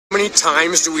many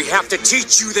times do we have to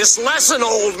teach you this lesson,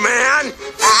 old man?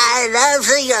 I love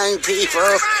the young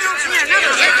people.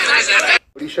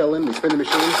 What do you shell in? We spin the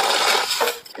machine.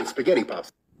 It's spaghetti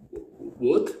pops.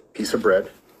 What? Piece of bread,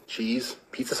 cheese,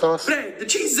 pizza sauce. Bread,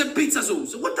 cheese, and pizza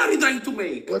sauce. What are you trying to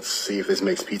make? Let's see if this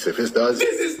makes pizza. If this does.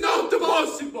 This is not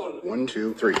possible. 1,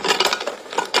 2, 3.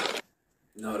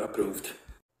 Not approved.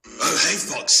 Oh, hey,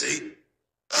 Foxy.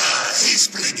 Hey,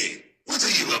 Splingy. What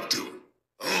are you up to?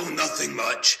 Oh, nothing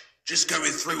much. Just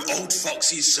going through old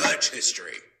Foxy's search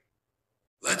history.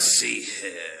 Let's see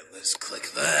here. Let's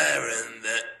click there and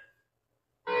there.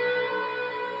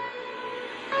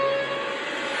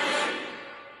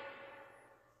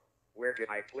 Where did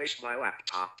I place my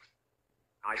laptop?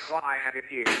 I thought I had it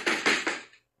here.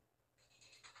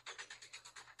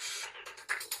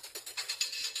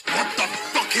 What the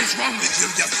fuck is wrong with you,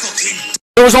 you fucking...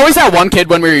 There was always that one kid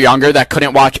when we were younger that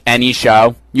couldn't watch any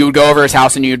show. You would go over his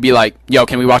house and you'd be like, yo,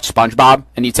 can we watch SpongeBob?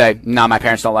 And he'd say, no, my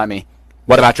parents don't let me.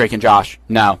 What about Drake and Josh?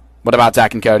 No. What about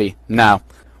Zach and Cody? No.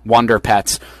 Wonder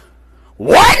Pets.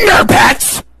 Wonder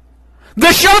Pets?!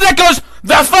 The show that goes,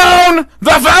 the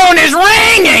phone is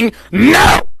ringing!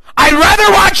 No! I'd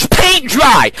rather watch paint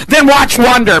dry than watch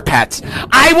Wonder Pets.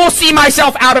 I will see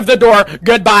myself out of the door.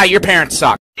 Goodbye, your parents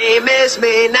suck. You miss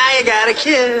me, now you got a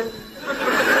kid.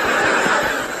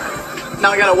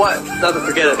 Now I got a what? Nothing,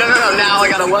 forget it. No, now I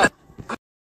got a what?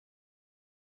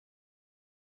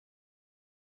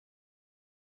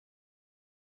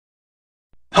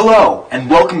 Hello, and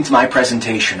welcome to my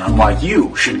presentation on why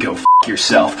you should go f***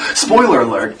 yourself. Spoiler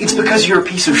alert, it's because you're a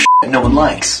piece of shit no one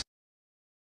likes.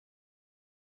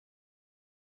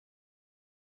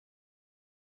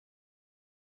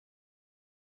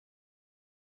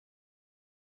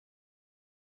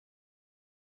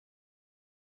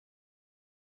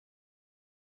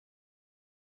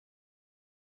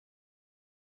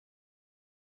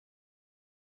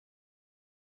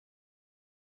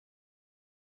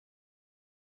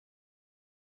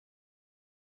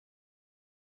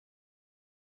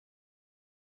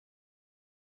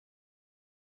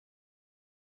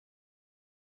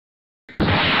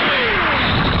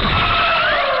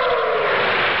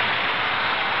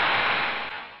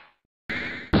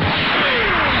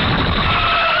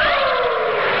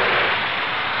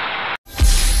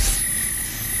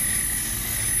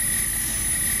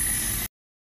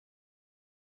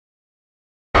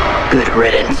 Good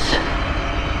riddance.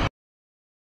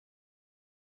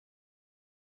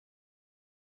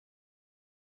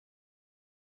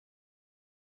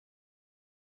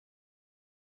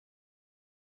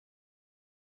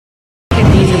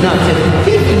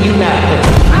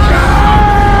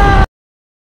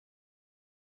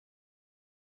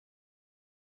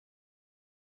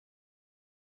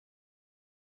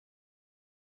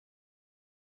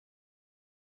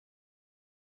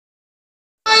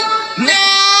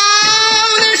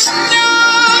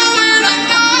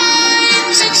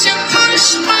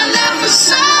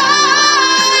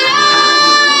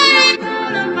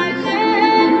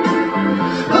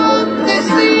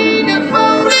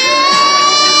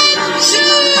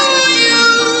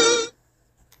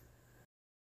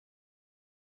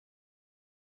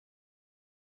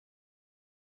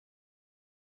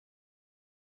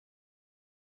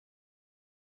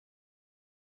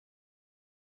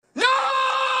 No!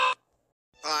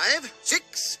 5,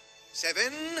 6, 7,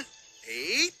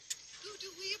 8. Who do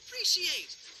we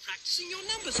appreciate? Practicing your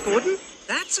numbers, Gordon.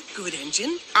 That's a good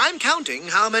engine. I'm counting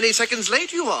how many seconds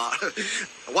late you are.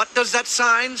 What does that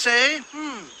sign say?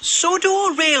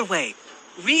 Sodor Railway.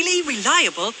 Really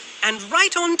reliable and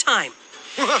right on time.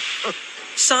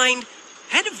 Signed,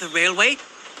 head of the railway,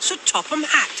 Sir Topham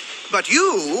Hatt. But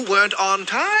you weren't on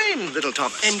time, little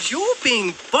Thomas. And you're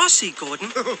being bossy,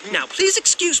 Gordon. Now, please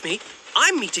excuse me.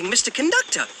 I'm meeting Mr.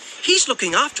 Conductor. He's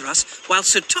looking after us while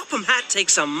Sir Topham Hatt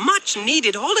takes a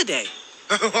much-needed holiday.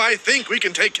 Oh, I think we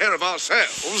can take care of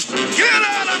ourselves. Get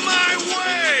out of my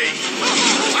way!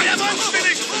 I have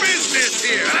unfinished business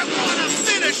here, and I want to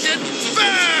finish it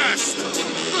fast!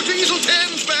 The Diesel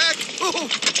 10's back! Oh.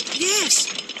 Yes,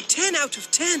 10 out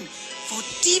of 10 for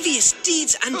devious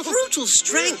deeds and brutal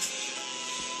strength.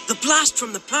 The blast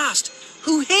from the past,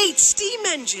 who hates steam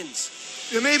engines.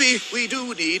 Maybe we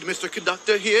do need Mr.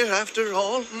 Conductor here after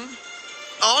all.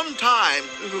 On time.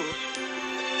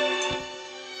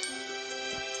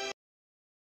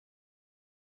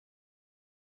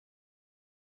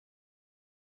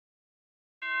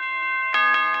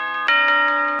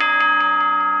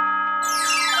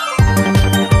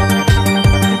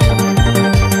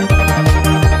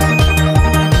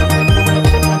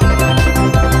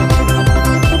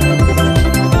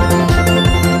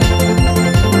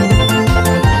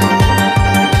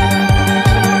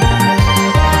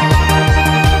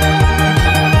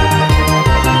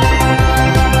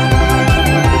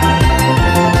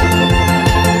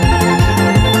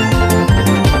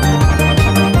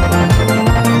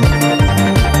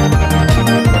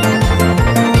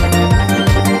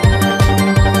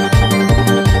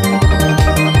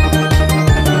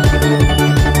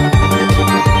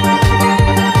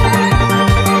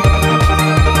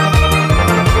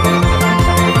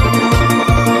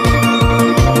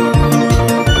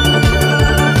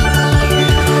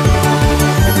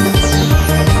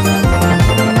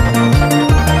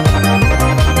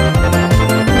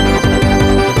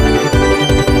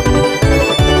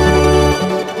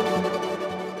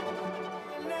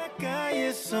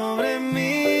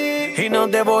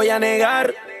 te voy a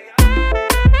negar.